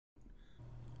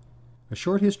A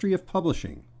Short History of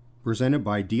Publishing, presented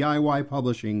by DIY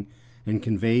Publishing and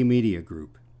Convey Media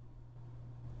Group.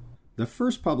 The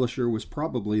first publisher was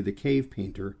probably the cave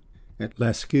painter at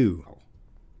Lascaux.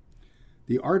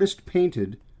 The artist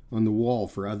painted on the wall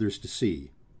for others to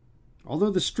see.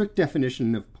 Although the strict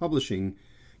definition of publishing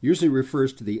usually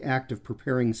refers to the act of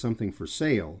preparing something for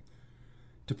sale,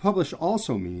 to publish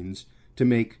also means to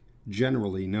make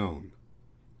generally known.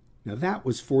 Now that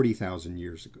was 40,000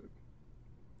 years ago.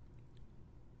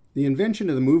 The invention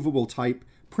of the movable type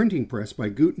printing press by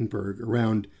Gutenberg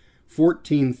around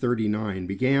 1439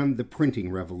 began the printing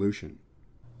revolution.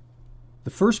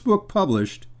 The first book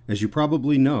published, as you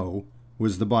probably know,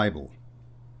 was the Bible.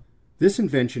 This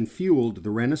invention fueled the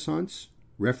Renaissance,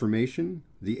 Reformation,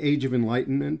 the Age of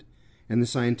Enlightenment, and the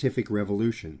Scientific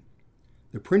Revolution.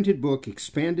 The printed book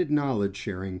expanded knowledge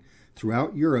sharing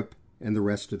throughout Europe and the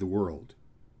rest of the world.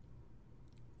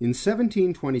 In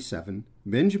 1727,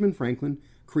 Benjamin Franklin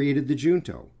created the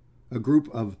Junto, a group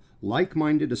of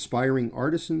like-minded aspiring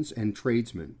artisans and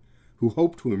tradesmen who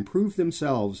hoped to improve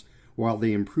themselves while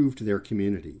they improved their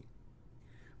community.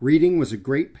 Reading was a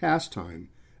great pastime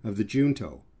of the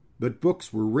Junto, but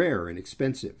books were rare and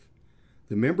expensive.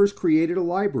 The members created a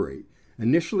library,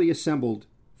 initially assembled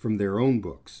from their own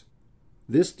books.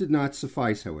 This did not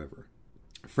suffice, however.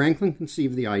 Franklin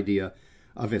conceived the idea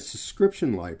of a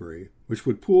subscription library which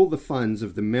would pool the funds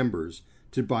of the members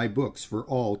to buy books for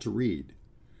all to read.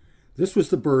 This was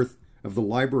the birth of the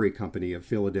Library Company of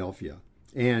Philadelphia,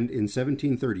 and in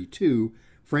 1732,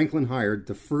 Franklin hired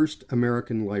the first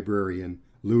American librarian,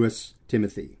 Lewis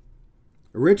Timothy.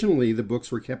 Originally, the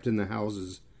books were kept in the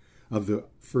houses of the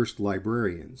first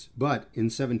librarians, but in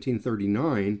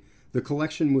 1739, the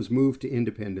collection was moved to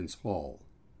Independence Hall.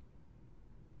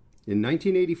 In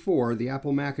 1984, the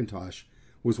Apple Macintosh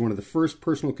was one of the first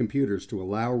personal computers to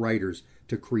allow writers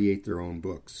to create their own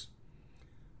books.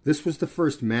 This was the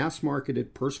first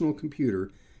mass-marketed personal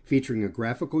computer featuring a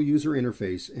graphical user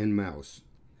interface and mouse.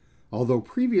 Although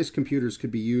previous computers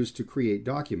could be used to create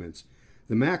documents,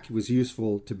 the Mac was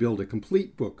useful to build a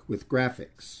complete book with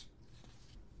graphics.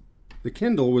 The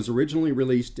Kindle was originally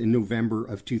released in November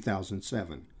of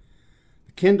 2007.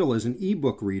 The Kindle is an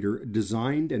e-book reader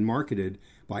designed and marketed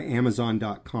by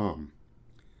Amazon.com.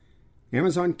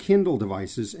 Amazon Kindle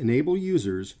devices enable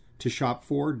users to shop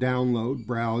for, download,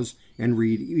 browse, and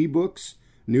read ebooks,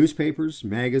 newspapers,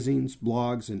 magazines,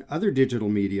 blogs, and other digital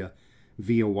media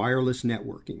via wireless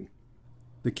networking.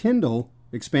 The Kindle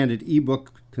expanded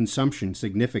ebook consumption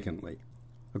significantly.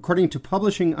 According to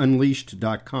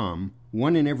PublishingUnleashed.com,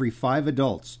 1 in every 5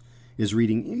 adults is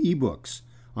reading ebooks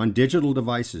on digital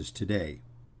devices today.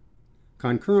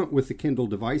 Concurrent with the Kindle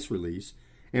device release,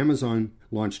 Amazon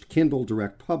launched Kindle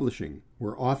Direct Publishing,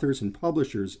 where authors and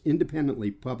publishers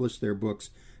independently publish their books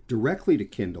directly to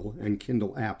Kindle and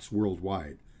Kindle apps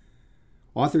worldwide.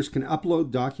 Authors can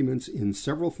upload documents in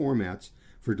several formats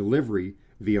for delivery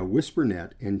via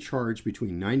WhisperNet and charge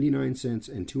between 99 cents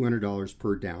and $200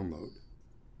 per download.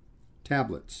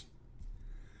 Tablets.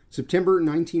 September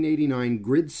 1989,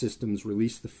 Grid Systems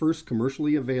released the first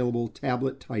commercially available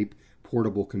tablet-type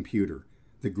portable computer,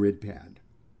 the GridPad.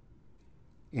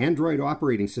 Android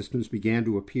operating systems began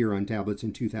to appear on tablets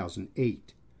in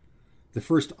 2008. The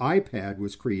first iPad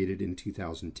was created in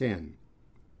 2010.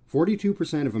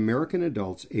 42% of American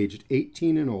adults aged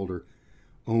 18 and older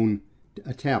own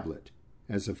a tablet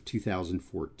as of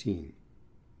 2014.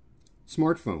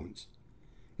 Smartphones.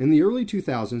 In the early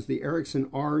 2000s, the Ericsson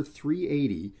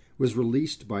R380 was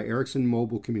released by Ericsson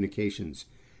Mobile Communications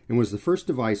and was the first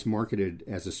device marketed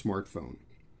as a smartphone.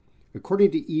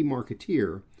 According to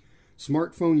eMarketer,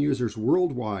 smartphone users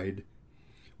worldwide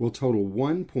will total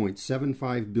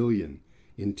 1.75 billion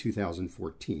in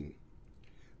 2014.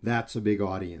 That's a big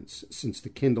audience, since the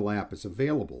Kindle app is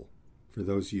available for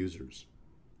those users.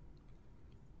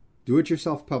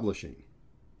 Do-it-yourself publishing.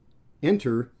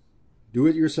 Enter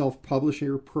Do-it-yourself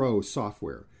Publisher Pro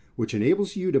software, which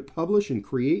enables you to publish and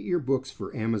create your books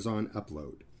for Amazon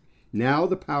Upload. Now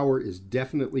the power is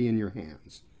definitely in your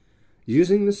hands.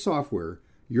 Using this software,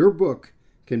 your book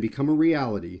can become a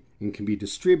reality and can be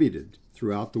distributed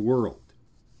throughout the world.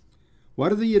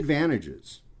 What are the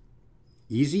advantages?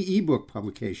 Easy ebook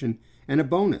publication and a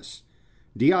bonus.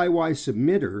 DIY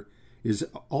Submitter is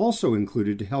also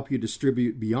included to help you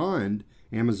distribute beyond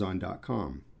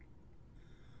Amazon.com.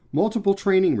 Multiple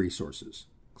training resources.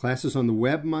 Classes on the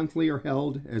web monthly are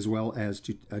held, as well as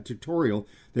a tutorial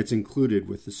that's included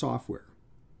with the software.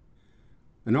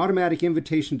 An automatic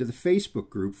invitation to the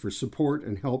Facebook group for support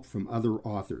and help from other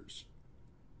authors.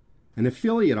 An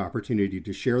affiliate opportunity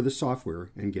to share the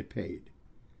software and get paid.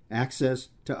 Access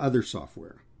to other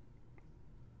software.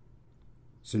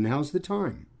 So now's the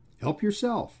time. Help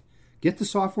yourself. Get the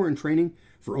software and training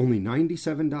for only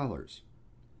 $97.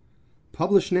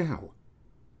 Publish now.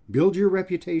 Build your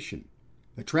reputation.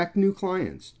 Attract new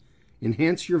clients.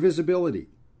 Enhance your visibility.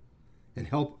 And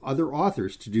help other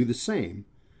authors to do the same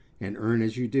and earn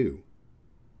as you do.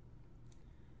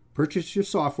 Purchase your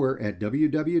software at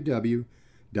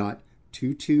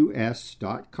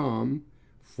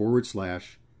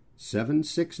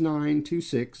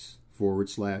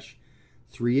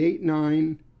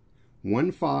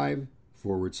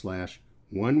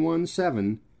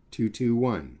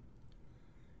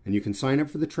And you can sign up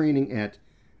for the training at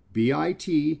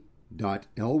bit.ly/T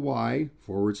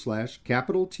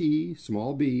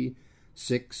small b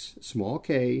 6 small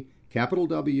k capital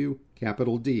W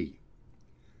capital D.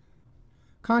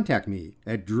 Contact me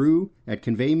at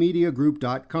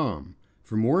drew@conveymediagroup.com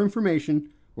for more information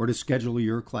or to schedule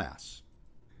your class.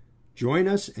 Join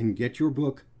us and get your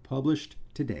book published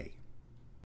today.